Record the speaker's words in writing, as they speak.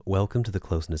Welcome to the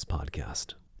Closeness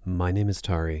Podcast. My name is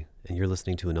Tari, and you're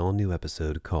listening to an all-new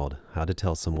episode called How to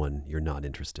Tell Someone You're Not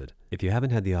Interested. If you haven't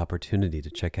had the opportunity to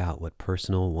check out what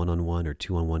personal one-on-one or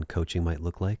two-on-one coaching might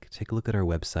look like, take a look at our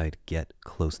website,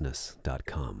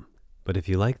 getcloseness.com. But if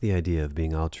you like the idea of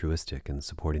being altruistic and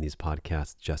supporting these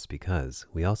podcasts just because,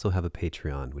 we also have a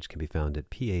Patreon, which can be found at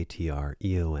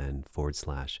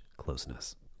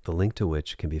patreon.com/closeness. The link to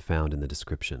which can be found in the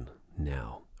description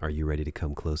now. Are you ready to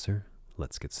come closer?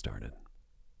 Let's get started.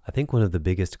 I think one of the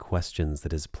biggest questions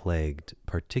that has plagued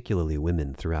particularly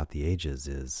women throughout the ages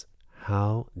is,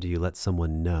 how do you let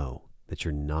someone know that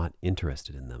you're not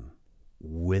interested in them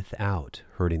without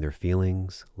hurting their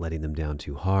feelings, letting them down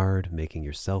too hard, making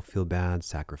yourself feel bad,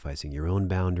 sacrificing your own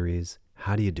boundaries?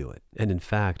 How do you do it? And in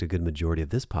fact, a good majority of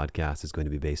this podcast is going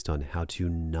to be based on how to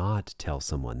not tell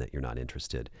someone that you're not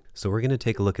interested. So we're going to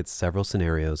take a look at several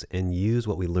scenarios and use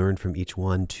what we learned from each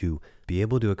one to be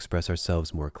able to express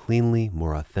ourselves more cleanly,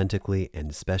 more authentically, and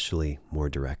especially more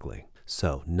directly.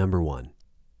 So, number one,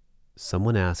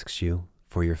 someone asks you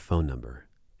for your phone number,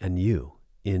 and you,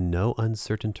 in no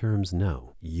uncertain terms,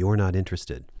 know you're not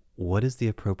interested. What is the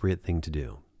appropriate thing to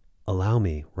do? Allow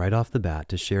me, right off the bat,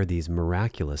 to share these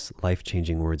miraculous,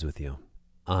 life-changing words with you.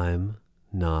 I'm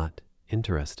not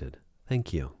interested.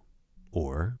 Thank you.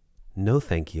 Or, no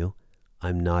thank you,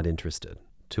 I'm not interested.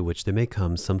 To which there may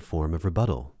come some form of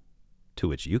rebuttal. To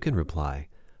which you can reply,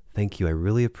 thank you, I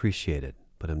really appreciate it,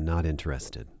 but I'm not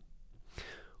interested.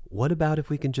 What about if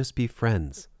we can just be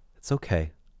friends? It's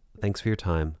okay. Thanks for your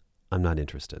time. I'm not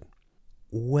interested.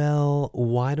 Well,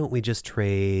 why don't we just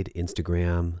trade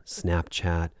Instagram,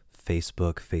 Snapchat,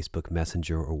 Facebook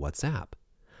Messenger, or WhatsApp?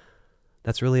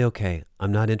 That's really okay.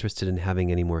 I'm not interested in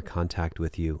having any more contact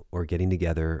with you or getting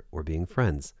together or being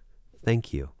friends.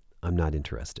 Thank you. I'm not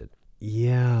interested.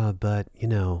 Yeah, but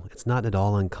it's not at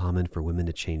all uncommon for women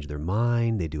to change their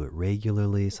mind. They do it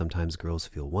regularly. Sometimes girls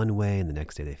feel one way and the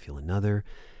next day they feel another.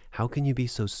 How can you be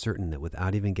so certain that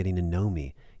without even getting to know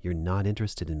me, you're not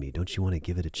interested in me? Don't you want to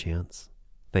give it a chance?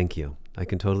 Thank you. I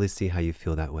can totally see how you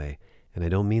feel that way. And I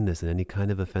don't mean this in any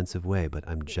kind of offensive way, but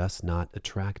I'm just not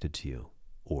attracted to you,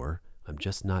 or I'm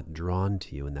just not drawn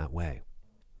to you in that way.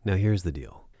 Now, here's the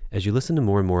deal. As you listen to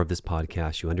more and more of this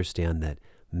podcast, you understand that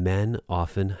men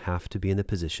often have to be in the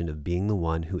position of being the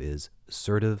one who is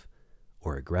assertive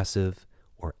or aggressive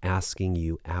or asking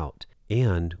you out.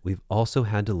 And we've also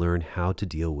had to learn how to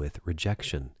deal with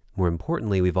rejection. More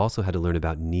importantly, we've also had to learn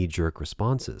about knee-jerk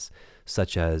responses,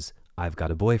 such as, I've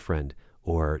got a boyfriend,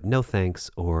 or no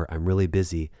thanks, or I'm really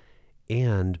busy.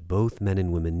 And both men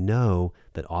and women know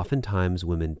that oftentimes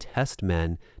women test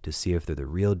men to see if they're the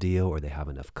real deal, or they have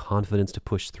enough confidence to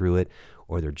push through it,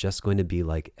 or they're just going to be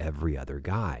like every other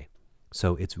guy.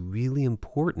 So it's really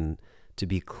important to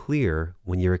be clear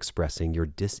when you're expressing your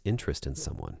disinterest in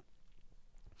someone.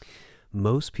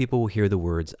 Most people will hear the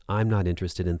words, I'm not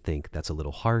interested, and think that's a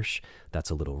little harsh,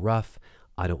 that's a little rough,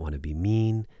 I don't want to be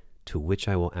mean, to which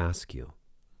I will ask you,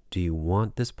 do you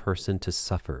want this person to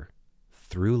suffer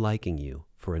through liking you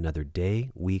for another day,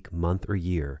 week, month, or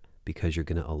year because you're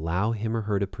going to allow him or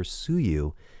her to pursue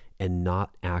you and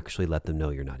not actually let them know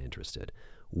you're not interested?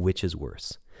 Which is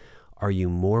worse? Are you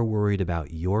more worried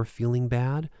about your feeling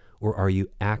bad, or are you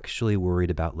actually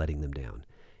worried about letting them down?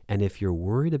 And if you're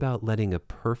worried about letting a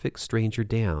perfect stranger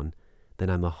down, then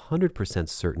I'm 100%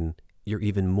 certain you're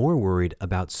even more worried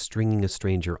about stringing a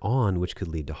stranger on, which could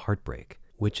lead to heartbreak.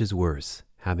 Which is worse?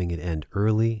 Having it end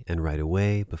early and right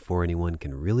away before anyone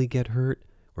can really get hurt,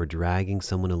 or dragging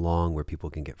someone along where people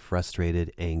can get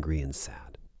frustrated, angry, and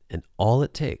sad? And all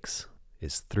it takes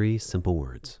is 3 simple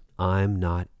words. I'm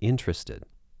not interested.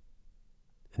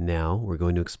 And now we're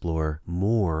going to explore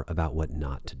more about what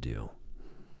not to do.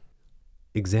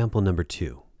 Example number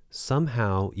 2.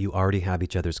 Somehow you already have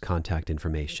each other's contact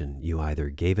information. You either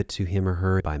gave it to him or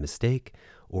her by mistake,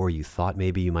 or you thought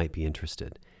maybe you might be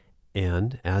interested.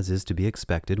 And as is to be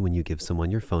expected when you give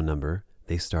someone your phone number,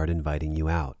 they start inviting you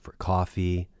out for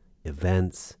coffee,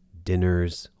 events,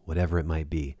 dinners, whatever it might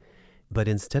be. But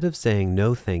instead of saying,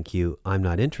 no, thank you, I'm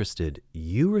not interested,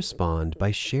 you respond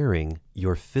by sharing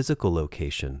your physical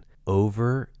location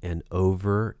over and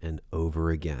over and over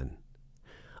again.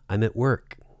 I'm at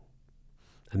work.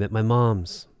 I'm at my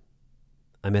mom's.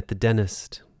 I'm at the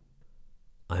dentist.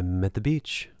 I'm at the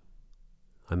beach.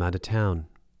 I'm out of town.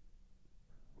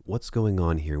 What's going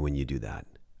on here when you do that?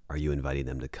 Are you inviting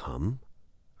them to come?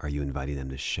 Are you inviting them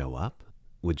to show up?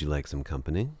 Would you like some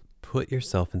company? Put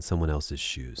yourself in someone else's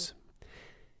shoes.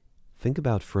 Think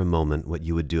about for a moment what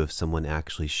you would do if someone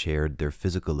actually shared their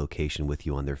physical location with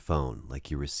you on their phone, like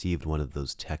you received one of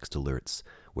those text alerts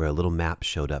where a little map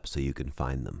showed up so you can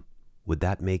find them. would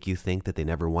that make you think that they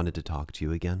never wanted to talk to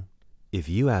you again? If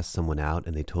you asked someone out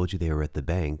and they told you they were at the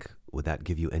bank, would that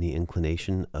give you any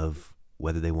inclination of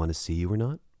whether they want to see you or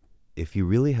not? If you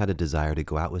really had a desire to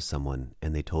go out with someone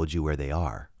and they told you where they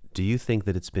are, do you think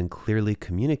that it's been clearly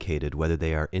communicated whether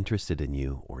they are interested in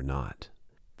you or not?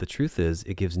 The truth is,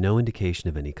 it gives no indication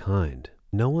of any kind.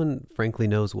 No one, frankly,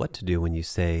 knows what to do when you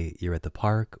say you're at the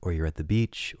park, or you're at the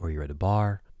beach, or you're at a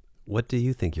bar. What do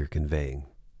you think you're conveying?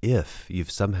 If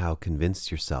you've somehow convinced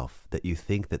yourself that you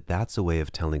think that that's a way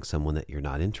of telling someone that you're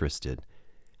not interested,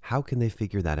 how can they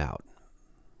figure that out?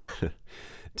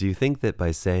 Do you think that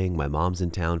by saying my mom's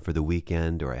in town for the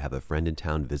weekend or I have a friend in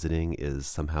town visiting is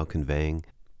somehow conveying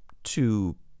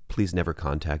to please never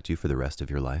contact you for the rest of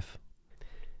your life?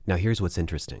 Now here's what's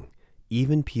interesting.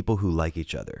 Even people who like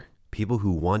each other, people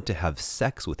who want to have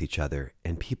sex with each other,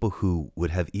 and people who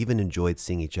would have even enjoyed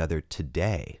seeing each other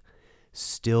today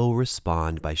still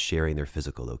respond by sharing their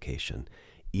physical location.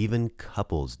 Even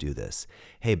couples do this.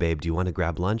 Hey babe, do you want to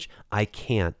grab lunch? I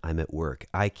can't, I'm at work.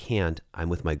 I can't, I'm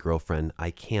with my girlfriend.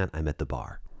 I can't, I'm at the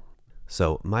bar.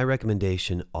 So my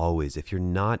recommendation always, if you're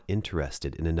not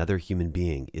interested in another human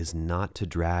being, is not to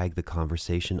drag the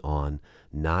conversation on,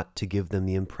 not to give them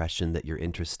the impression that you're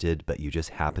interested, but you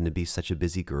just happen to be such a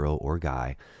busy girl or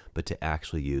guy, but to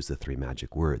actually use the 3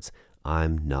 magic words.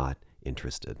 I'm not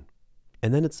interested.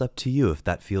 And then it's up to you if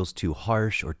that feels too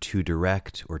harsh or too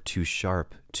direct or too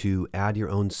sharp to add your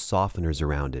own softeners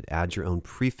around it, add your own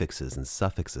prefixes and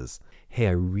suffixes. Hey,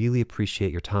 I really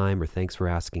appreciate your time, or thanks for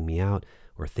asking me out,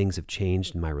 or things have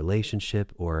changed in my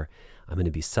relationship, or I'm going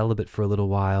to be celibate for a little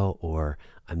while, or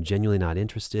I'm genuinely not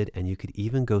interested. And you could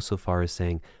even go so far as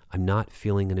saying, I'm not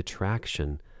feeling an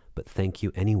attraction, but thank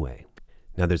you anyway.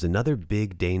 Now there's another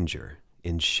big danger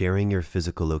in sharing your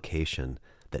physical location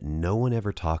that no one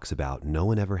ever talks about, no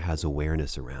one ever has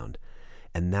awareness around.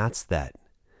 And that's that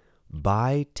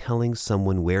by telling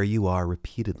someone where you are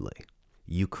repeatedly,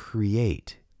 you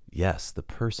create, yes, the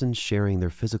person sharing their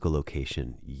physical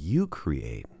location, you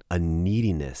create a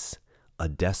neediness, a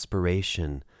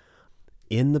desperation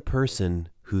in the person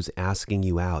who's asking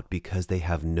you out, because they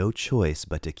have no choice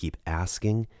but to keep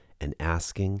asking and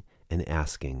asking and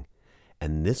asking.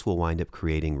 And this will wind up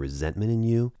creating resentment in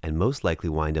you and most likely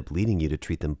wind up leading you to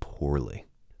treat them poorly.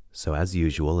 So as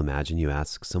usual, imagine you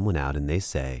ask someone out and they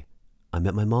say, I'm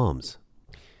at my mom's.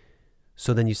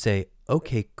 So then you say,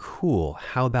 okay, cool.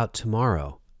 How about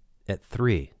tomorrow at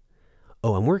 3?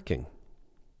 Oh, I'm working.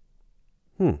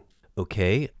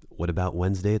 Okay. What about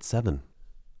Wednesday at 7?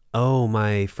 Oh,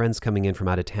 my friend's coming in from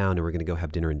out of town and we're going to go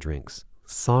have dinner and drinks.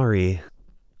 Sorry.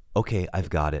 Okay, I've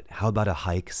got it. How about a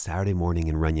hike Saturday morning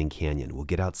in Runyon Canyon? We'll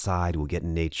get outside, we'll get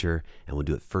in nature, and we'll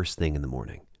do it first thing in the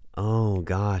morning. Oh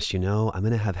gosh, I'm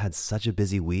going to have had such a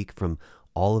busy week from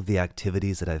all of the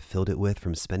activities that I've filled it with,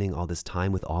 from spending all this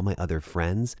time with all my other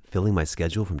friends, filling my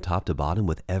schedule from top to bottom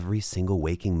with every single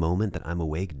waking moment that I'm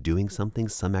awake, doing something,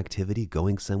 some activity,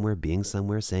 going somewhere, being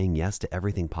somewhere, saying yes to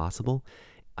everything possible.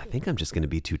 I think I'm just going to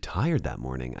be too tired that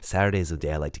morning. Saturday is a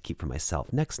day I like to keep for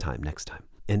myself. Next time.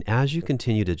 And as you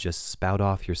continue to just spout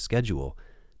off your schedule,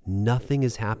 nothing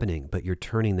is happening, but you're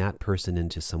turning that person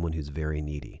into someone who's very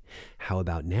needy. How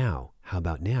about now?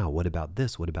 What about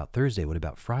this? What about Thursday? What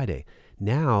about Friday?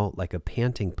 Now, like a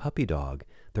panting puppy dog,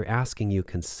 they're asking you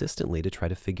consistently to try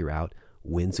to figure out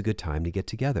when's a good time to get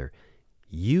together.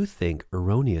 You think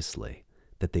erroneously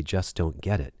that they just don't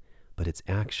get it, but it's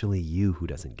actually you who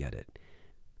doesn't get it.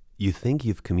 You think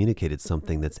you've communicated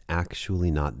something that's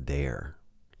actually not there.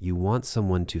 You want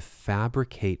someone to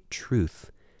fabricate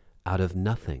truth out of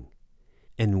nothing.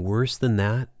 And worse than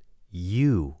that,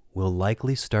 you will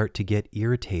likely start to get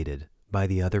irritated by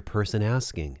the other person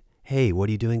asking, hey, what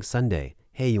are you doing Sunday?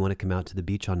 Hey, you want to come out to the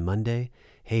beach on Monday?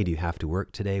 Hey, do you have to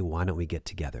work today? Why don't we get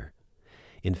together?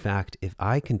 In fact, if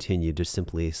I continue to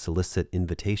simply solicit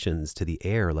invitations to the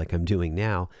air like I'm doing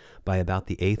now, by about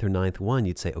the 8th or 9th one,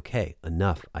 you'd say, okay,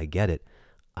 enough, I get it.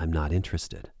 I'm not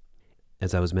interested.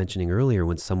 As I was mentioning earlier,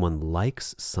 when someone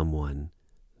likes someone,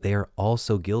 they are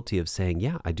also guilty of saying,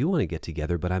 yeah, I do want to get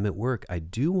together, but I'm at work. I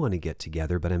do want to get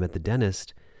together, but I'm at the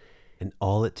dentist. And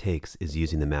all it takes is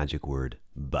using the magic word,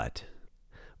 but.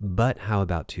 But how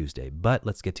about Tuesday? But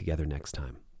let's get together next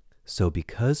time. So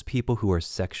because people who are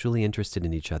sexually interested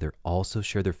in each other also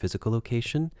share their physical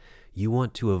location, you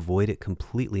want to avoid it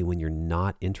completely when you're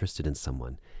not interested in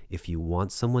someone. If you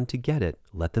want someone to get it,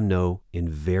 let them know in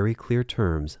very clear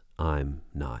terms, I'm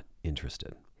not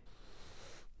interested.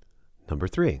 Number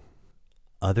 3,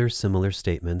 other similar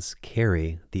statements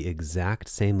carry the exact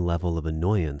same level of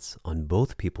annoyance on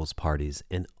both people's parties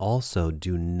and also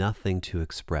do nothing to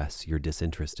express your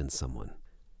disinterest in someone.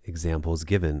 Examples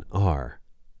given are,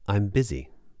 I'm busy.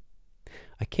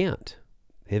 I can't.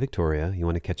 Hey, Victoria, you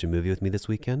want to catch a movie with me this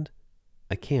weekend?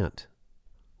 I can't.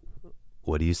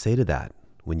 What do you say to that?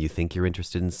 When you think you're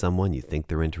interested in someone, you think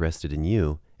they're interested in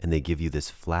you, and they give you this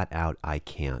flat out, I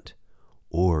can't.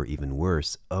 Or even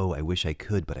worse, oh, I wish I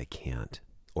could, but I can't.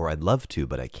 Or I'd love to,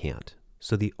 but I can't.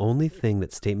 So the only thing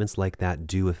that statements like that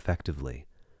do effectively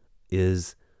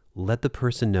is let the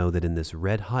person know that in this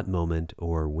red hot moment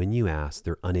or when you ask,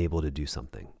 they're unable to do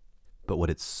something. But what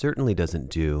it certainly doesn't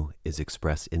do is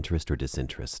express interest or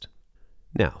disinterest.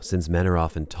 Now, since men are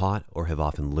often taught or have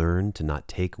often learned to not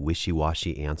take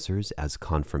wishy-washy answers as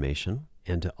confirmation,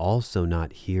 and to also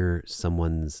not hear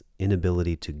someone's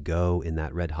inability to go in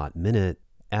that red hot minute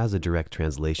as a direct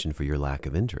translation for your lack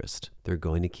of interest, they're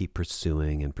going to keep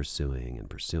pursuing and pursuing and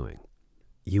pursuing.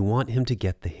 You want him to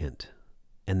get the hint.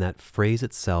 And that phrase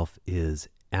itself is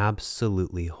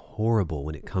absolutely horrible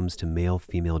when it comes to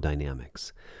male-female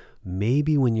dynamics.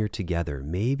 Maybe when you're together,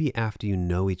 maybe after you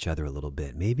know each other a little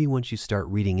bit, maybe once you start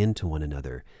reading into one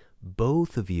another,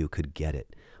 both of you could get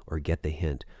it or get the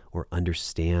hint or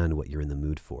understand what you're in the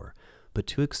mood for. But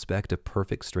to expect a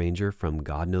perfect stranger from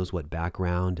God knows what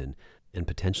background and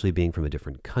potentially being from a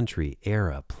different country,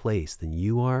 era, place than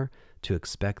you are, to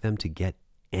expect them to get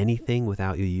anything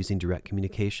without you using direct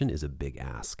communication is a big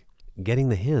ask. Getting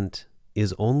the hint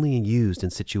is only used in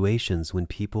situations when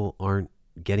people aren't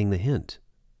getting the hint,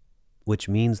 which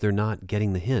means they're not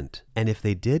getting the hint. And if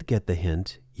they did get the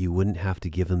hint, you wouldn't have to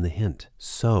give them the hint.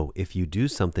 So if you do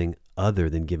something other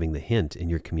than giving the hint in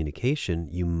your communication,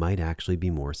 you might actually be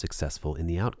more successful in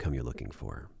the outcome you're looking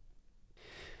for.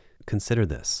 Consider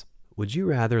this. Would you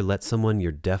rather let someone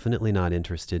you're definitely not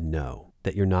interested know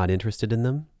that you're not interested in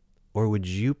them? Or would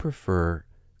you prefer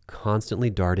constantly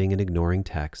darting and ignoring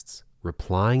texts,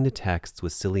 replying to texts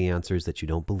with silly answers that you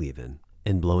don't believe in,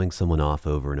 and blowing someone off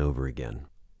over and over again?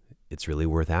 It's really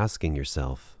worth asking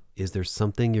yourself, is there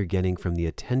something you're getting from the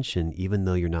attention even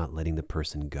though you're not letting the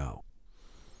person go?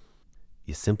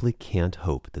 You simply can't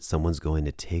hope that someone's going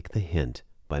to take the hint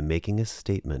by making a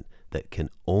statement that can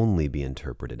only be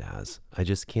interpreted as, I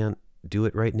just can't do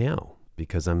it right now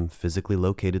because I'm physically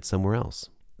located somewhere else.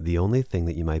 The only thing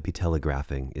that you might be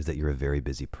telegraphing is that you're a very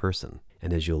busy person.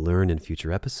 And as you'll learn in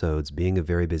future episodes, being a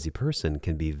very busy person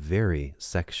can be very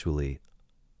sexually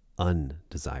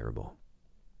undesirable.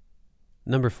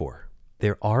 Number 4,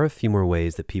 there are a few more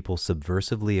ways that people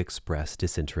subversively express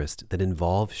disinterest that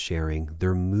involve sharing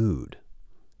their mood.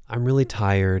 I'm really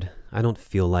tired. I don't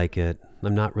feel like it.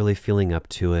 I'm not really feeling up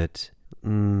to it.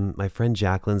 My friend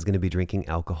Jacqueline's going to be drinking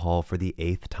alcohol for the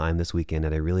 8th time this weekend,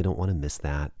 and I really don't want to miss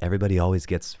that. Everybody always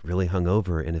gets really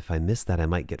hungover, and if I miss that, I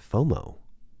might get FOMO,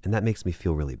 and that makes me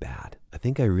feel really bad. I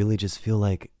think I really just feel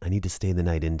like I need to stay the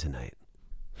night in tonight.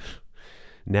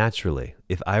 Naturally,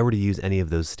 if I were to use any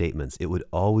of those statements, it would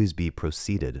always be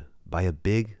preceded by a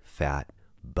big, fat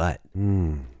but.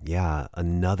 Yeah,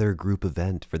 another group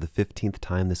event for the 15th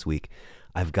time this week.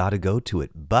 I've got to go to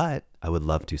it, but I would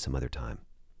love to some other time.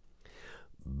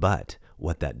 But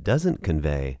what that doesn't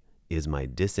convey is my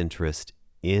disinterest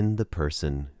in the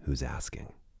person who's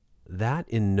asking. That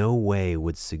in no way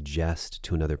would suggest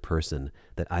to another person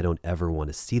that I don't ever want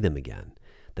to see them again,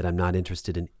 that I'm not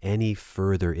interested in any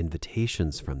further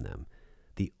invitations from them.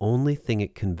 The only thing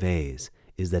it conveys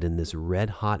is that in this red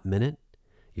hot minute,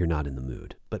 you're not in the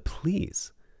mood. But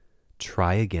please,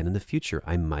 try again in the future.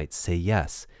 I might say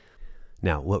yes.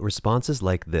 Now, what responses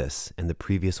like this and the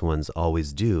previous ones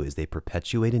always do is they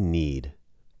perpetuate a need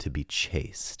to be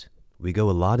chased. We go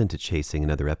a lot into chasing in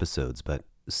other episodes, but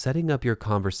setting up your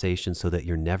conversation so that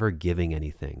you're never giving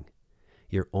anything.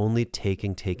 You're only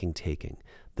taking,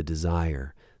 the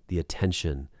desire, the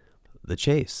attention, the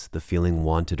chase, the feeling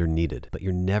wanted or needed, but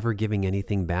you're never giving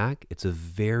anything back. It's a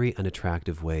very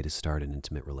unattractive way to start an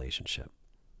intimate relationship.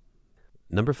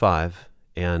 Number 5,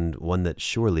 and one that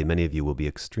surely many of you will be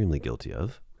extremely guilty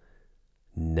of,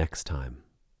 next time.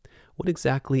 What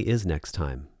exactly is next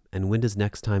time, and when does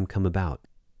next time come about?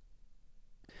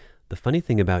 The funny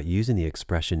thing about using the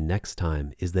expression next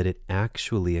time is that it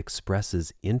actually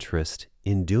expresses interest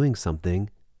in doing something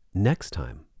next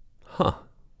time.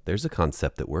 There's a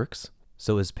concept that works.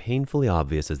 So as painfully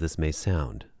obvious as this may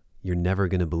sound, you're never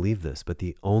going to believe this, but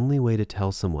the only way to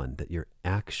tell someone that you're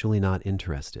actually not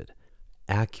interested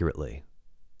accurately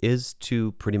is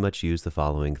to pretty much use the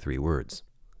following 3 words.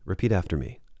 Repeat after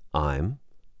me. I'm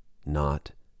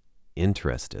not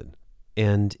interested.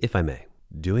 And if I may,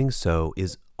 doing so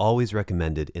is always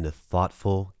recommended in a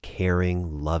thoughtful,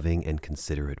 caring, loving, and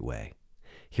considerate way.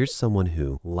 Here's someone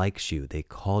who likes you. They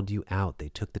called you out. They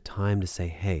took the time to say,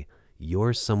 hey,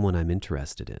 you're someone I'm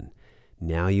interested in.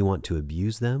 Now you want to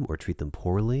abuse them or treat them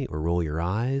poorly or roll your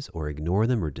eyes or ignore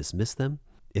them or dismiss them.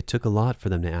 It took a lot for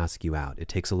them to ask you out. It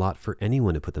takes a lot for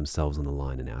anyone to put themselves on the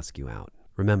line and ask you out.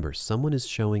 Remember, someone is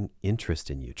showing interest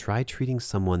in you. Try treating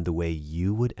someone the way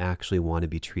you would actually want to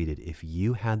be treated if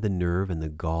you had the nerve and the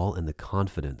gall and the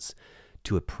confidence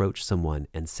to approach someone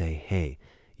and say, hey,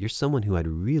 you're someone who I'd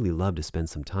really love to spend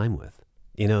some time with.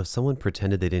 You know, if someone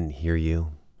pretended they didn't hear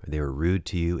you, or they were rude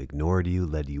to you, ignored you,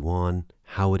 led you on,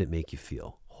 how would it make you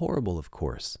feel? Horrible, of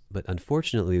course. But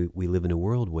unfortunately, we live in a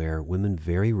world where women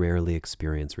very rarely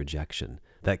experience rejection.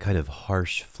 That kind of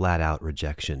harsh, flat-out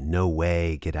rejection. No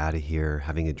way, get out of here,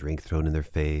 having a drink thrown in their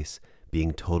face,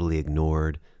 being totally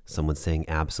ignored, someone saying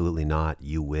absolutely not,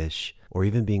 you wish, or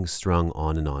even being strung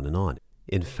on and on and on.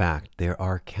 In fact, there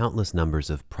are countless numbers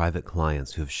of private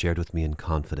clients who have shared with me in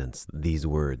confidence these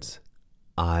words: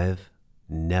 I've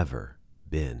never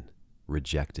been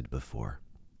rejected before.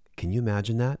 Can you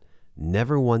imagine that?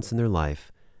 Never once in their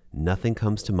life, nothing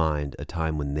comes to mind a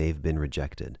time when they've been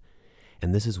rejected.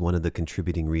 And this is one of the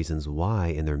contributing reasons why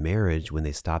in their marriage, when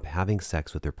they stop having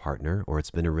sex with their partner, or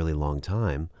it's been a really long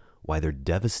time, why they're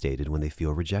devastated when they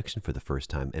feel rejection for the first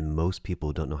time, and most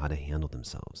people don't know how to handle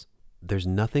themselves. There's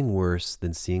nothing worse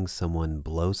than seeing someone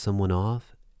blow someone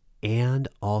off and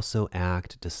also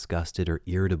act disgusted or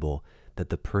irritable that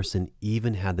the person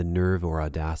even had the nerve or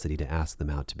audacity to ask them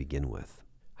out to begin with.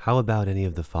 How about any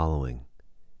of the following?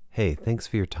 Hey, thanks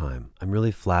for your time. I'm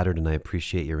really flattered and I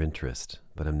appreciate your interest,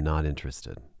 but I'm not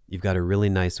interested. You've got a really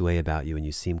nice way about you and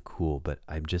you seem cool, but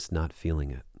I'm just not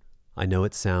feeling it. I know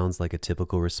it sounds like a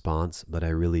typical response, but I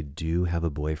really do have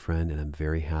a boyfriend and I'm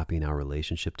very happy in our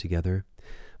relationship together.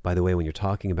 By the way, when you're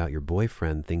talking about your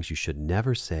boyfriend, things you should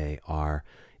never say are,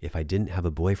 if I didn't have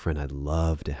a boyfriend, I'd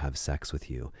love to have sex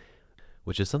with you,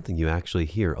 which is something you actually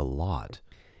hear a lot.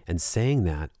 And saying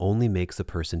that only makes a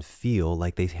person feel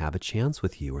like they have a chance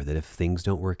with you, or that if things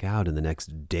don't work out in the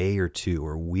next day or two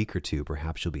or week or two,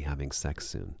 perhaps you'll be having sex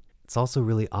soon. It's also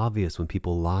really obvious when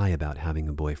people lie about having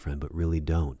a boyfriend but really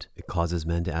don't. It causes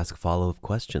men to ask follow-up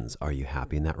questions. Are you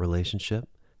happy in that relationship?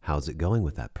 How's it going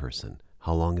with that person?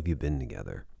 How long have you been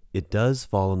together? It does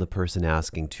fall on the person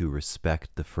asking to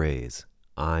respect the phrase,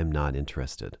 I'm not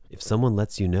interested. If someone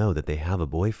lets you know that they have a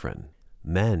boyfriend,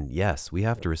 men, yes, we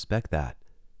have to respect that.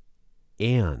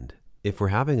 And if we're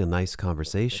having a nice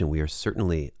conversation, we are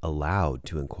certainly allowed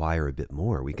to inquire a bit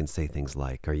more. We can say things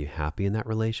like, are you happy in that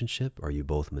relationship? Are you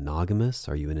both monogamous?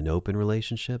 Are you in an open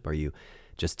relationship? Are you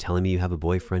just telling me you have a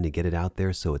boyfriend to get it out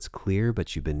there so it's clear,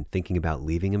 but you've been thinking about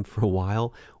leaving him for a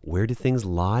while? Where do things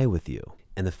lie with you?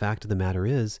 And the fact of the matter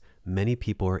is, many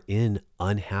people are in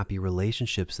unhappy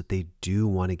relationships that they do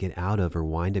want to get out of or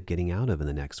wind up getting out of in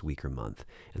the next week or month.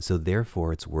 And so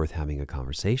therefore, it's worth having a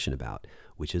conversation about,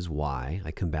 which is why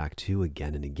I come back to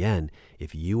again and again,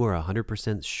 if you are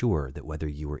 100% sure that whether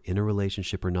you are in a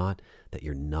relationship or not, that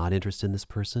you're not interested in this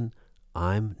person,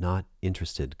 I'm not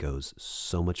interested goes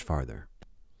so much farther.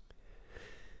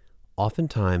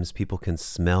 Oftentimes, people can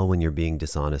smell when you're being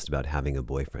dishonest about having a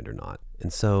boyfriend or not.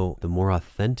 And so the more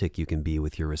authentic you can be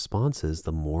with your responses,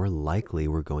 the more likely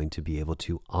we're going to be able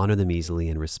to honor them easily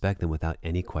and respect them without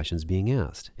any questions being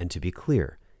asked. And to be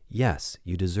clear, yes,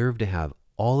 you deserve to have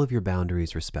all of your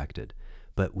boundaries respected,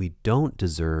 but we don't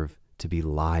deserve to be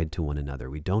lied to one another.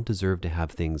 We don't deserve to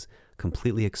have things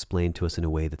completely explained to us in a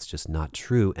way that's just not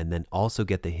true, and then also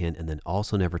get the hint, and then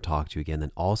also never talk to you again,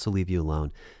 then also leave you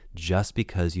alone just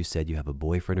because you said you have a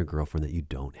boyfriend or girlfriend that you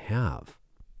don't have.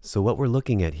 So what we're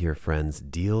looking at here, friends,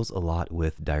 deals a lot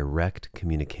with direct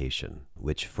communication,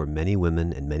 which for many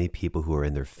women and many people who are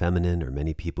in their feminine or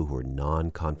many people who are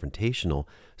non-confrontational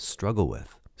struggle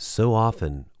with. So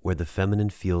often, where the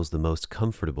feminine feels the most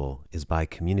comfortable is by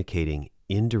communicating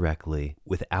indirectly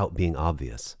without being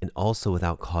obvious and also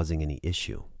without causing any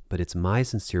issue. But it's my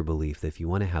sincere belief that if you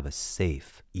want to have a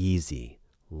safe, easy,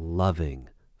 loving,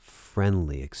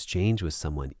 friendly exchange with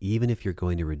someone, even if you're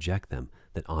going to reject them,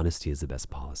 that honesty is the best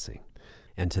policy.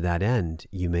 And to that end,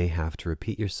 you may have to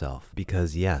repeat yourself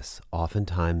because yes,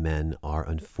 oftentimes men are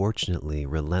unfortunately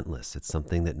relentless. It's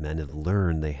something that men have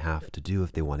learned they have to do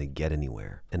if they want to get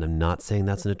anywhere. And I'm not saying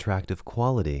that's an attractive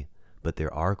quality, but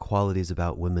there are qualities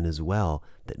about women as well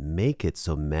that make it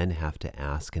so men have to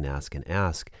ask and ask and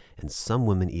ask. And some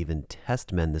women even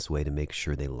test men this way to make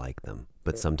sure they like them.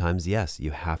 But sometimes, yes,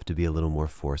 you have to be a little more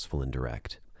forceful and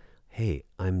direct. Hey,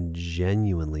 I'm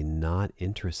genuinely not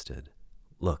interested.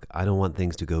 Look, I don't want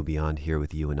things to go beyond here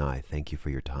with you and I. Thank you for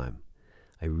your time.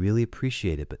 I really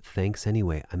appreciate it, but thanks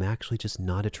anyway. I'm actually just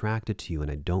not attracted to you,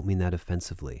 and I don't mean that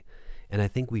offensively. And I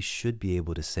think we should be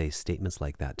able to say statements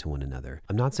like that to one another.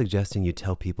 I'm not suggesting you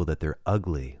tell people that they're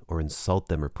ugly or insult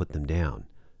them or put them down.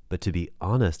 But to be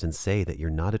honest and say that you're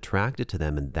not attracted to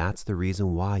them and that's the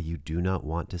reason why you do not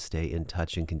want to stay in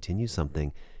touch and continue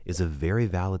something is a very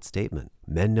valid statement.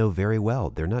 Men know very well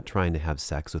they're not trying to have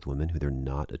sex with women who they're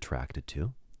not attracted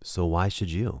to. So why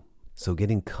should you? So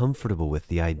getting comfortable with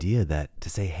the idea that to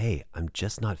say, hey, I'm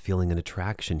just not feeling an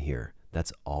attraction here,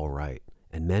 that's all right.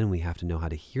 And men, we have to know how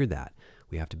to hear that.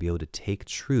 We have to be able to take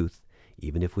truth,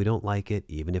 even if we don't like it,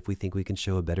 even if we think we can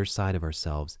show a better side of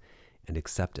ourselves, and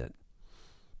accept it.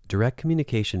 Direct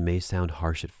communication may sound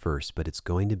harsh at first, but it's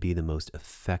going to be the most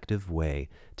effective way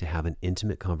to have an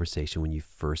intimate conversation when you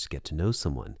first get to know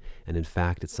someone. And in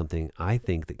fact, it's something I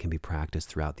think that can be practiced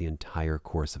throughout the entire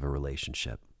course of a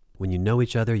relationship. When you know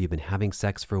each other, you've been having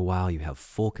sex for a while, you have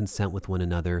full consent with one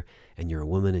another, and you're a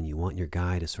woman and you want your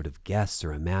guy to sort of guess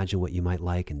or imagine what you might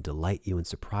like and delight you and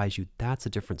surprise you, that's a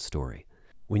different story.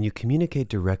 When you communicate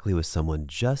directly with someone,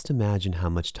 just imagine how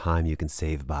much time you can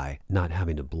save by not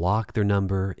having to block their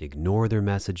number, ignore their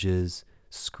messages,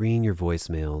 screen your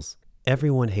voicemails.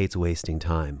 Everyone hates wasting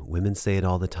time. Women say it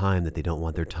all the time that they don't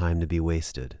want their time to be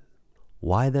wasted.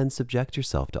 Why then subject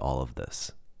yourself to all of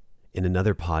this? In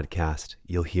another podcast,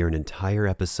 you'll hear an entire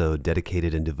episode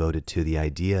dedicated and devoted to the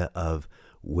idea of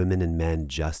women and men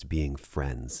just being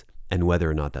friends and whether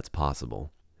or not that's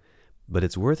possible. But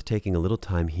it's worth taking a little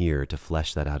time here to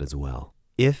flesh that out as well.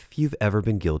 If you've ever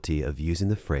been guilty of using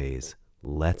the phrase,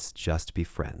 let's just be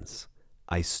friends,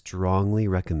 I strongly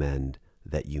recommend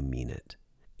that you mean it.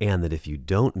 And that if you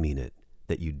don't mean it,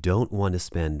 that you don't want to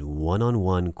spend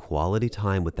one-on-one quality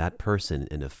time with that person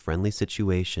in a friendly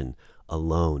situation,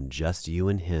 alone, just you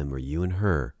and him or you and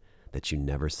her, that you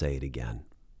never say it again.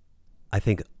 I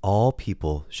think all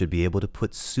people should be able to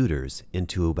put suitors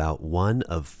into about one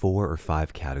of 4 or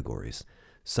 5 categories.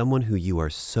 Someone who you are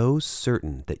so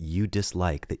certain that you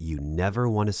dislike that you never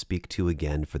want to speak to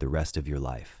again for the rest of your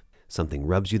life. Something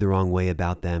rubs you the wrong way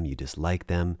about them, you dislike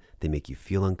them, they make you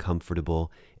feel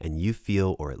uncomfortable, and you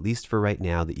feel, or at least for right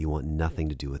now, that you want nothing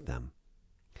to do with them.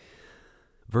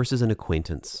 Versus an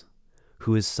acquaintance,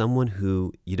 who is someone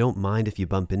who you don't mind if you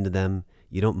bump into them,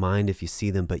 you don't mind if you see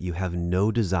them, but you have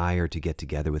no desire to get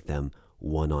together with them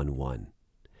one-on-one.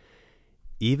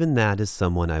 Even that is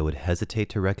someone I would hesitate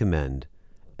to recommend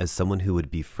as someone who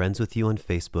would be friends with you on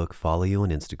Facebook, follow you on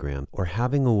Instagram, or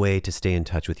having a way to stay in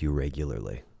touch with you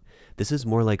regularly. This is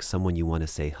more like someone you want to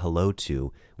say hello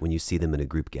to when you see them in a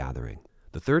group gathering.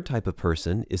 The third type of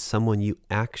person is someone you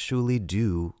actually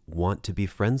do want to be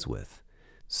friends with.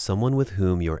 Someone with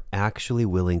whom you're actually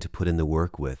willing to put in the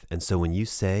work with. And so when you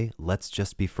say, let's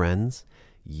just be friends,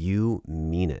 you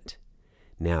mean it.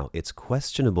 Now, it's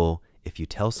questionable if you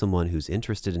tell someone who's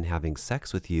interested in having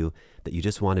sex with you that you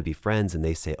just want to be friends and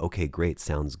they say, okay, great,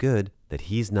 sounds good, that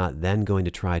he's not then going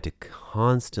to try to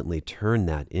constantly turn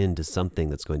that into something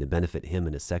that's going to benefit him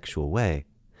in a sexual way.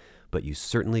 But you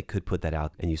certainly could put that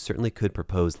out and you certainly could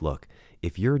propose, look,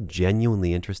 if you're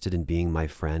genuinely interested in being my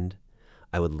friend,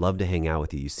 I would love to hang out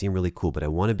with you. You seem really cool, but I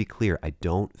want to be clear. I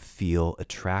don't feel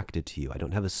attracted to you. I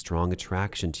don't have a strong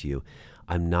attraction to you.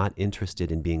 I'm not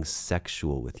interested in being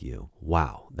sexual with you.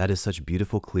 Wow, that is such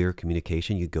beautiful, clear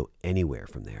communication. You go anywhere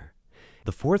from there.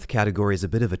 The fourth category is a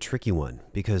bit of a tricky one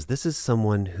because this is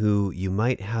someone who you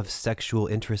might have sexual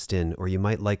interest in or you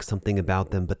might like something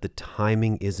about them, but the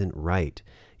timing isn't right.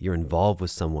 You're involved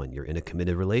with someone, you're in a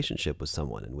committed relationship with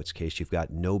someone, in which case you've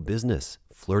got no business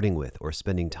flirting with or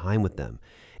spending time with them.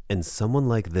 And someone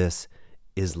like this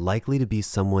is likely to be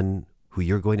someone who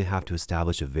you're going to have to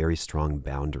establish a very strong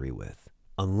boundary with.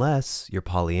 Unless you're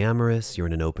polyamorous, you're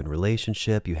in an open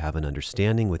relationship, you have an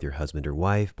understanding with your husband or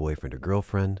wife, boyfriend or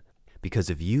girlfriend.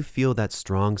 Because if you feel that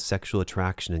strong sexual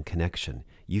attraction and connection,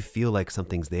 you feel like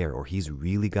something's there or he's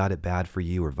really got it bad for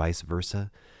you or vice versa,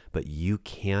 but you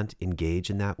can't engage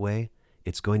in that way,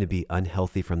 it's going to be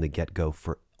unhealthy from the get-go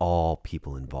for all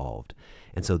people involved.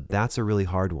 And so that's a really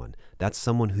hard one. That's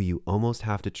someone who you almost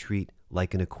have to treat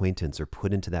like an acquaintance or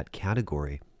put into that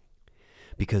category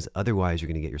because otherwise you're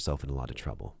going to get yourself in a lot of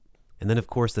trouble. And then, of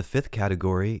course, the fifth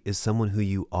category is someone who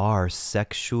you are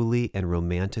sexually and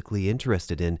romantically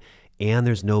interested in, and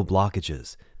there's no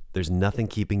blockages. There's nothing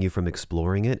keeping you from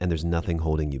exploring it, and there's nothing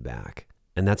holding you back.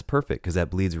 And that's perfect because that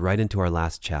bleeds right into our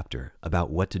last chapter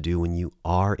about what to do when you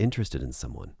are interested in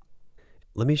someone.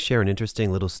 Let me share an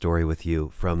interesting little story with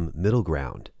you from middle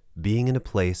ground, being in a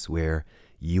place where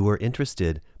you are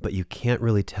interested, but you can't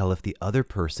really tell if the other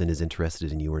person is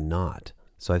interested in you or not.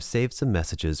 So I've saved some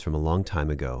messages from a long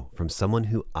time ago from someone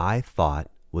who I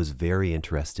thought was very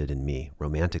interested in me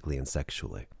romantically and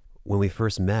sexually. When we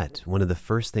first met, one of the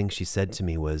first things she said to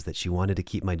me was that she wanted to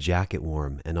keep my jacket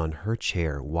warm and on her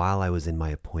chair while I was in my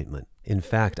appointment. In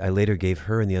fact, I later gave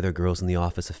her and the other girls in the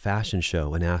office a fashion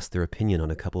show and asked their opinion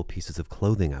on a couple pieces of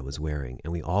clothing I was wearing,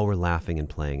 and we all were laughing and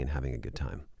playing and having a good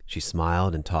time. She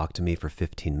smiled and talked to me for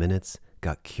 15 minutes,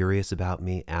 got curious about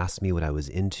me, asked me what I was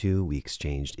into. We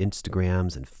exchanged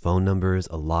Instagrams and phone numbers,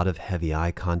 a lot of heavy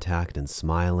eye contact and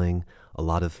smiling, a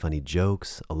lot of funny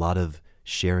jokes, a lot of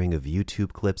sharing of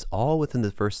YouTube clips, all within the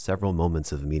first several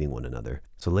moments of meeting one another.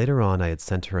 So later on, I had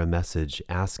sent her a message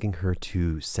asking her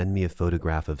to send me a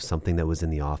photograph of something that was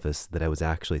in the office that I was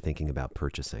actually thinking about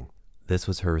purchasing. This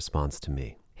was her response to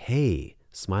me. Hey,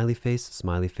 smiley face,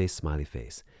 smiley face, smiley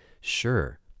face.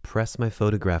 Sure, press my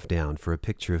photograph down for a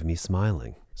picture of me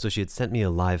smiling. So she had sent me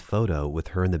a live photo with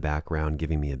her in the background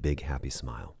giving me a big happy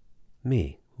smile.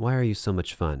 Me, why are you so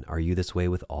much fun? Are you this way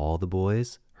with all the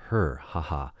boys? Her,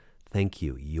 haha. Thank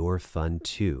you, you're fun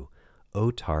too.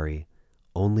 Oh, Tari,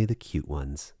 only the cute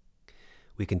ones.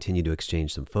 We continue to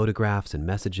exchange some photographs and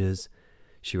messages.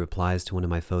 She replies to one of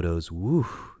my photos, woo,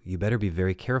 you better be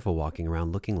very careful walking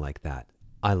around looking like that.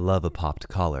 I love a popped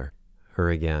collar. Her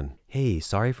again, hey,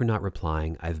 sorry for not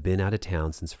replying. I've been out of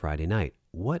town since Friday night.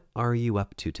 What are you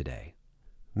up to today?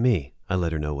 Me, I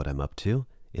let her know what I'm up to.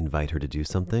 Invite her to do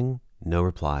something. No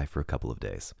reply for a couple of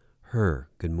days. Her,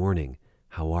 good morning.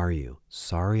 How are you?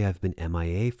 Sorry I've been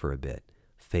MIA for a bit.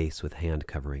 Face with hand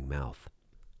covering mouth.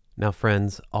 Now,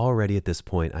 friends, already at this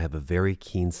point, I have a very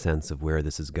keen sense of where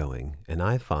this is going, and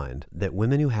I find that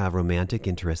women who have romantic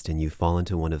interest in you fall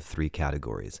into one of three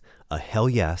categories. A hell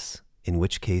yes, in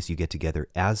which case you get together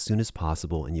as soon as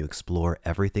possible and you explore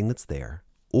everything that's there.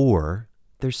 Or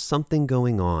there's something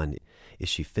going on. Is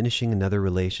she finishing another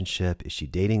relationship? Is she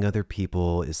dating other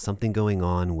people? Is something going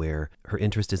on where her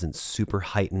interest isn't super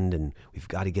heightened and we've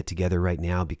got to get together right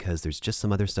now because there's just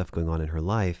some other stuff going on in her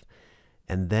life?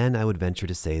 And then I would venture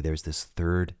to say there's this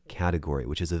third category,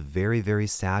 which is a very, very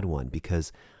sad one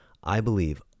because I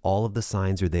believe all of the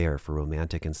signs are there for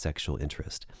romantic and sexual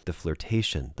interest. The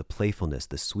flirtation, the playfulness,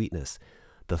 the sweetness,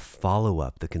 the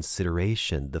follow-up, the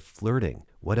consideration, the flirting.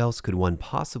 What else could one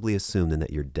possibly assume than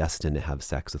that you're destined to have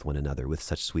sex with one another with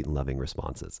such sweet and loving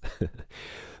responses?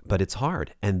 But it's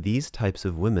hard. And these types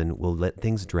of women will let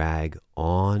things drag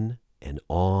on and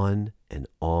on and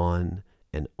on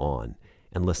and on.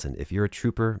 And listen, if you're a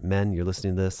trooper, men, you're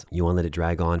listening to this, you want to let it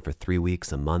drag on for 3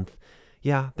 weeks, a month.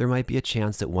 Yeah, there might be a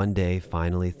chance that one day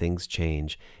finally things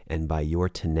change. And by your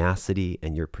tenacity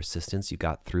and your persistence, you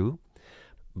got through.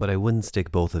 But I wouldn't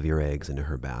stick both of your eggs into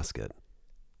her basket.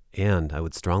 And I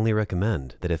would strongly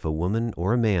recommend that if a woman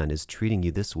or a man is treating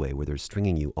you this way, where they're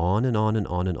stringing you on and on and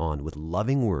on and on with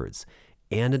loving words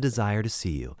and a desire to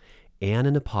see you and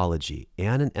an apology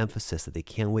and an emphasis that they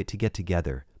can't wait to get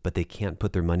together, but they can't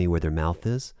put their money where their mouth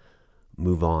is,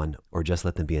 move on or just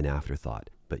let them be an afterthought.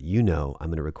 But you know I'm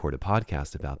going to record a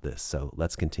podcast about this, so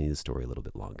let's continue the story a little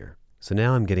bit longer. So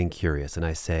now I'm getting curious and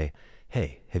I say,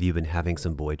 hey, have you been having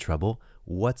some boy trouble?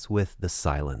 What's with the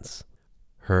silence?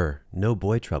 Her, no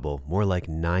boy trouble, more like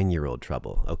 9-year-old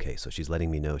trouble. Okay, so she's letting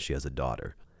me know she has a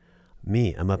daughter.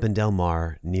 Me, I'm up in Del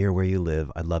Mar, near where you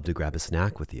live. I'd love to grab a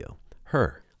snack with you.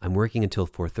 Her, I'm working until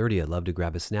 4:30. I'd love to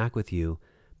grab a snack with you,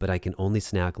 but I can only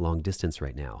snack long distance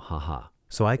right now. Haha.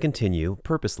 So I continue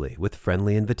purposely with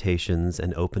friendly invitations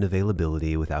and open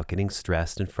availability without getting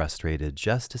stressed and frustrated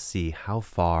just to see how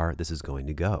far this is going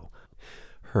to go.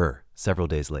 Her, several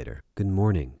days later. Good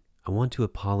morning. I want to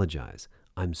apologize.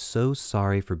 I'm so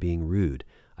sorry for being rude.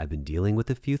 I've been dealing with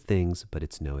a few things, but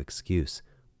it's no excuse.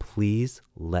 Please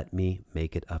let me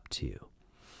make it up to you.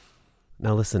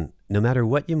 Now listen, no matter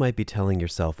what you might be telling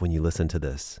yourself when you listen to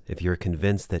this, if you're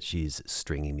convinced that she's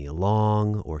stringing me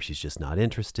along, or she's just not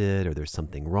interested, or there's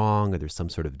something wrong, or there's some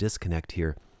sort of disconnect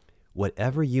here,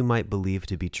 whatever you might believe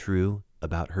to be true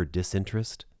about her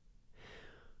disinterest,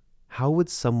 how would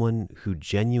someone who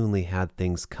genuinely had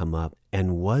things come up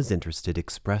and was interested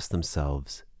express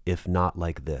themselves if not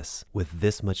like this, with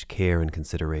this much care and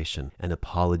consideration and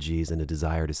apologies and a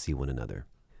desire to see one another?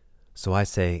 So I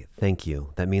say, thank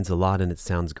you. That means a lot and it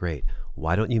sounds great.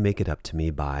 Why don't you make it up to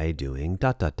me by doing ...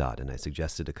 And I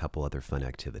suggested a couple other fun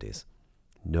activities.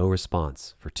 No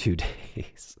response for 2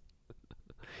 days.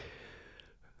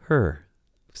 Her,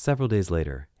 several days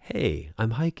later. Hey,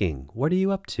 I'm hiking. What are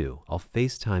you up to? I'll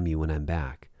FaceTime you when I'm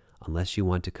back, unless you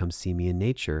want to come see me in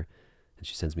nature. And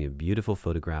she sends me a beautiful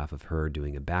photograph of her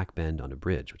doing a back bend on a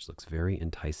bridge, which looks very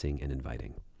enticing and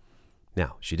inviting.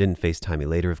 Now, she didn't FaceTime me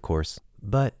later, of course,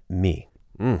 but me.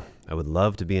 I would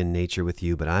love to be in nature with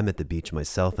you, but I'm at the beach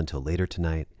myself until later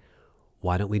tonight.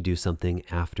 Why don't we do something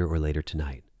after or later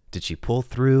tonight? Did she pull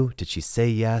through? Did she say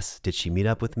yes? Did she meet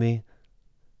up with me?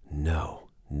 No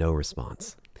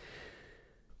response.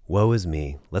 Woe is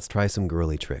me. Let's try some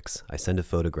girly tricks. I send a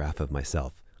photograph of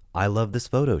myself. I love this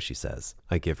photo, she says.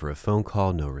 I give her a phone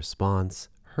call, no response.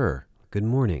 Her, good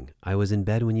morning. I was in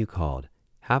bed when you called.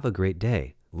 Have a great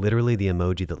day. Literally the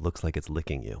emoji that looks like it's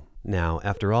licking you. Now,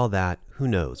 after all that, who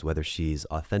knows whether she's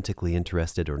authentically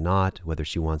interested or not, whether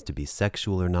she wants to be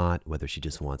sexual or not, whether she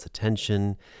just wants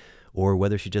attention, or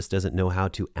whether she just doesn't know how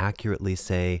to accurately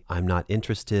say, I'm not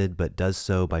interested, but does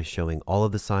so by showing all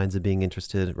of the signs of being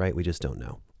interested, right? We just don't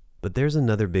know. But there's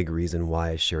another big reason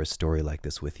why I share a story like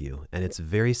this with you, and it's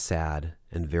very sad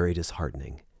and very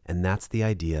disheartening, and that's the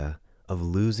idea of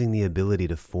losing the ability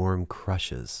to form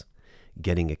crushes,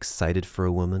 getting excited for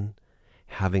a woman,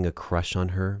 having a crush on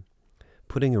her,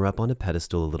 putting her up on a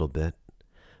pedestal a little bit,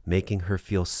 making her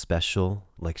feel special,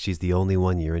 like she's the only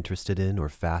one you're interested in or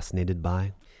fascinated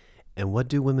by. And what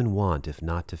do women want if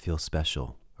not to feel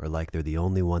special, or like they're the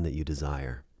only one that you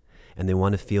desire? And they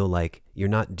want to feel like you're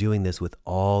not doing this with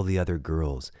all the other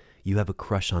girls. You have a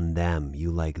crush on them.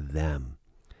 You like them.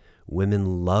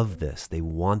 Women love this. They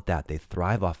want that. They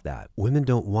thrive off that. Women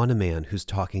don't want a man who's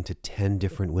talking to 10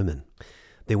 different women.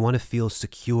 They want to feel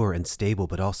secure and stable,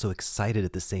 but also excited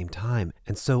at the same time.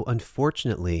 And so,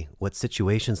 unfortunately, what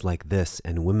situations like this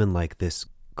and women like this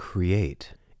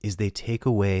create is they take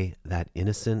away that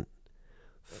innocent,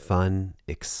 fun,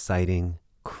 exciting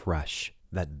crush,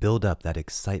 that build up, that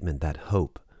excitement, that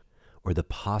hope, or the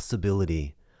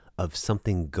possibility of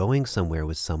something going somewhere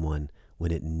with someone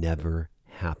when it never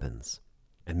happens.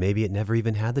 And maybe it never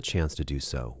even had the chance to do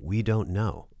so. We don't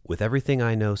know. With everything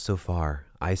I know so far,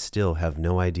 I still have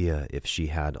no idea if she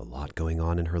had a lot going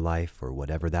on in her life or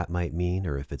whatever that might mean,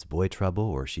 or if it's boy trouble,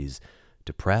 or she's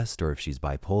depressed, or if she's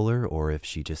bipolar, or if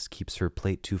she just keeps her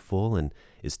plate too full and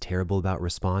is terrible about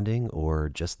responding, or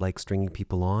just likes stringing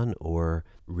people on, or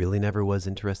really never was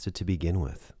interested to begin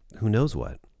with. Who knows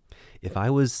what? If I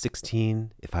was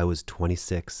 16, if I was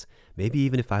 26, maybe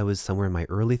even if I was somewhere in my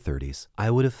early 30s,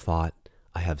 I would have thought,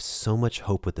 I have so much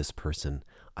hope with this person.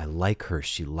 I like her.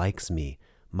 She likes me.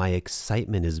 My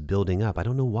excitement is building up. I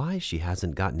don't know why she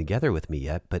hasn't gotten together with me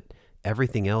yet, but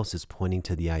everything else is pointing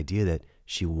to the idea that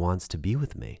she wants to be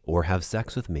with me, or have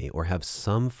sex with me, or have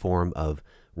some form of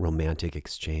romantic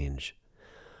exchange.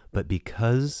 But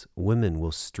because women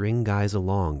will string guys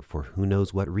along for who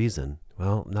knows what reason,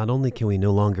 well, not only can we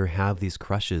no longer have these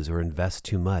crushes or invest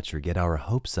too much or get our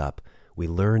hopes up, we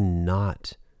learn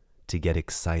not to get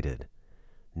excited,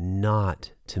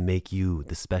 not to make you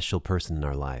the special person in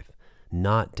our life,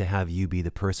 not to have you be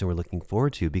the person we're looking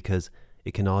forward to, because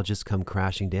it can all just come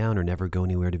crashing down or never go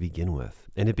anywhere to begin with.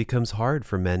 And it becomes hard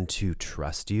for men to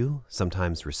trust you,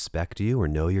 sometimes respect you, or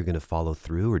know you're going to follow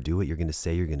through or do what you're going to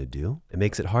say you're going to do. It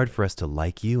makes it hard for us to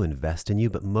like you, invest in you,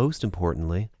 but most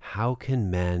importantly, how can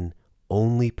men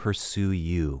only pursue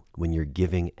you when you're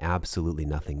giving absolutely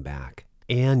nothing back?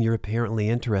 And you're apparently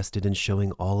interested in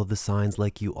showing all of the signs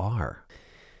like you are.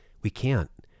 We can't.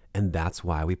 And that's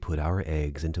why we put our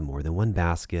eggs into more than one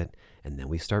basket, and then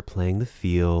we start playing the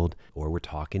field, or we're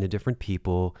talking to different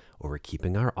people, or we're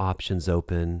keeping our options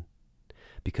open,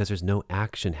 because there's no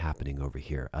action happening over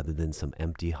here other than some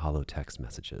empty, hollow text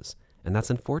messages. And that's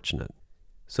unfortunate.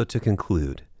 So to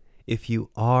conclude, if you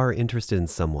are interested in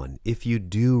someone, if you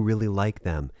do really like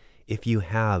them, if you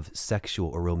have sexual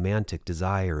or romantic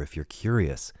desire, if you're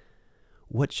curious,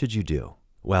 what should you do?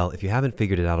 Well, if you haven't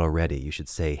figured it out already, you should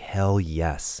say, hell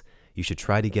yes. You should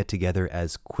try to get together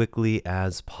as quickly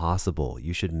as possible.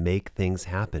 You should make things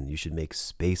happen. You should make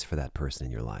space for that person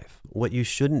in your life. What you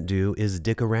shouldn't do is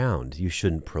dick around. You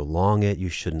shouldn't prolong it. You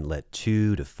shouldn't let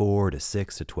 2 to 4 to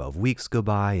 6 to 12 weeks go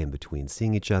by in between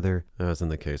seeing each other, as in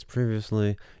the case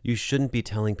previously. You shouldn't be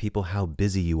telling people how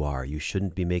busy you are. You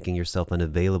shouldn't be making yourself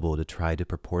unavailable to try to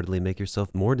purportedly make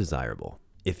yourself more desirable.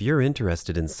 If you're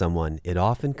interested in someone, it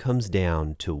often comes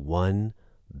down to one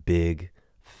big,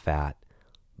 fat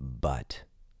but.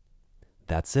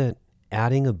 That's it.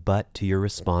 Adding a but to your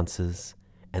responses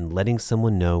and letting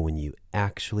someone know when you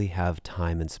actually have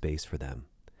time and space for them.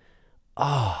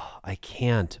 Oh, I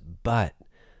can't, but.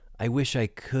 I wish I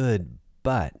could,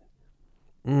 but.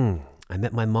 I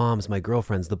met my mom's, my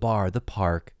girlfriend's, the bar, the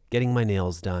park, getting my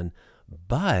nails done,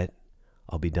 but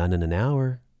I'll be done in an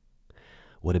hour.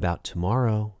 What about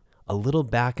tomorrow? A little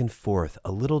back and forth,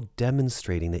 a little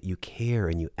demonstrating that you care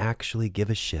and you actually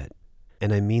give a shit.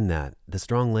 And I mean that. The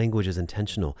strong language is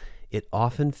intentional. It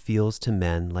often feels to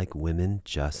men like women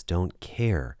just don't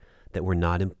care, that we're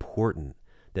not important,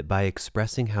 that by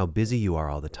expressing how busy you are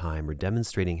all the time or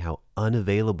demonstrating how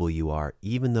unavailable you are,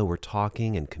 even though we're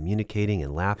talking and communicating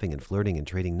and laughing and flirting and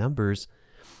trading numbers,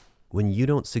 When you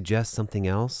don't suggest something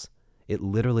else, it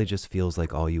literally just feels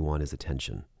like all you want is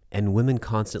attention. And women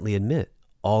constantly admit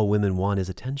all women want is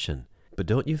attention. But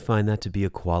don't you find that to be a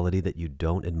quality that you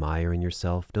don't admire in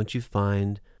yourself? Don't you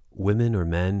find women or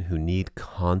men who need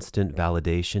constant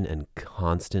validation and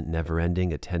constant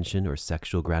never-ending attention or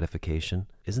sexual gratification?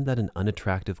 Isn't that an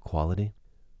unattractive quality?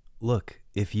 Look,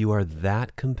 if you are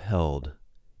that compelled,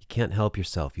 you can't help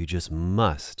yourself. You just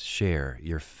must share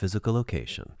your physical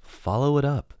location. Follow it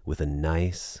up with a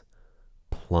nice,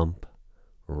 plump,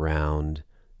 round,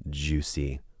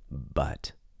 juicy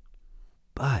butt.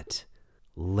 But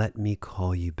let me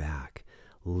call you back.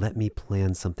 Let me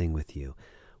plan something with you.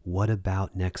 What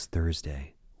about next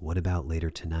Thursday? What about later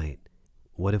tonight?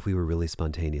 What if we were really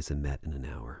spontaneous and met in an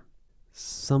hour?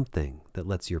 Something that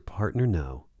lets your partner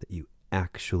know that you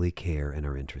actually care and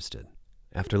are interested.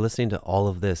 After listening to all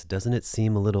of this, doesn't it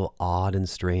seem a little odd and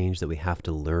strange that we have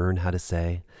to learn how to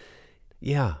say,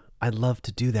 yeah, I'd love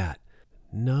to do that.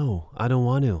 No, I don't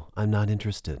want to. I'm not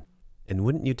interested. And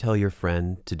wouldn't you tell your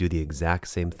friend to do the exact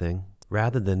same thing?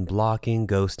 Rather than blocking,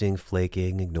 ghosting,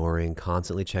 flaking, ignoring,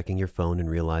 constantly checking your phone and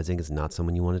realizing it's not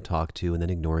someone you want to talk to and then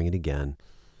ignoring it again.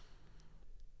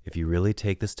 If you really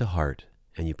take this to heart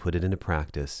and you put it into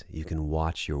practice, you can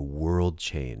watch your world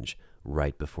change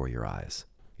right before your eyes.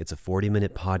 It's a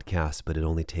 40-minute podcast, but it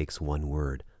only takes one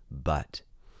word, but.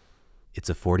 It's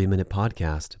a 40-minute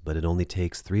podcast, but it only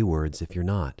takes 3 words if you're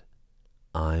not.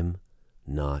 I'm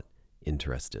not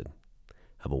interested.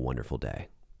 Have a wonderful day.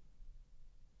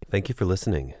 Thank you for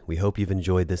listening. We hope you've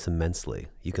enjoyed this immensely.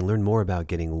 You can learn more about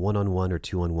getting one-on-one or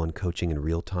two-on-one coaching in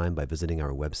real time by visiting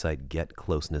our website,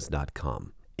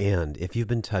 getcloseness.com. And if you've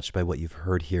been touched by what you've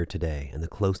heard here today and the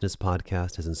Closeness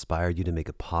Podcast has inspired you to make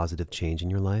a positive change in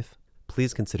your life,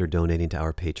 please consider donating to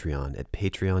our Patreon at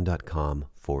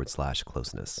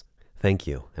patreon.com/closeness. Thank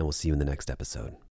you, and we'll see you in the next episode.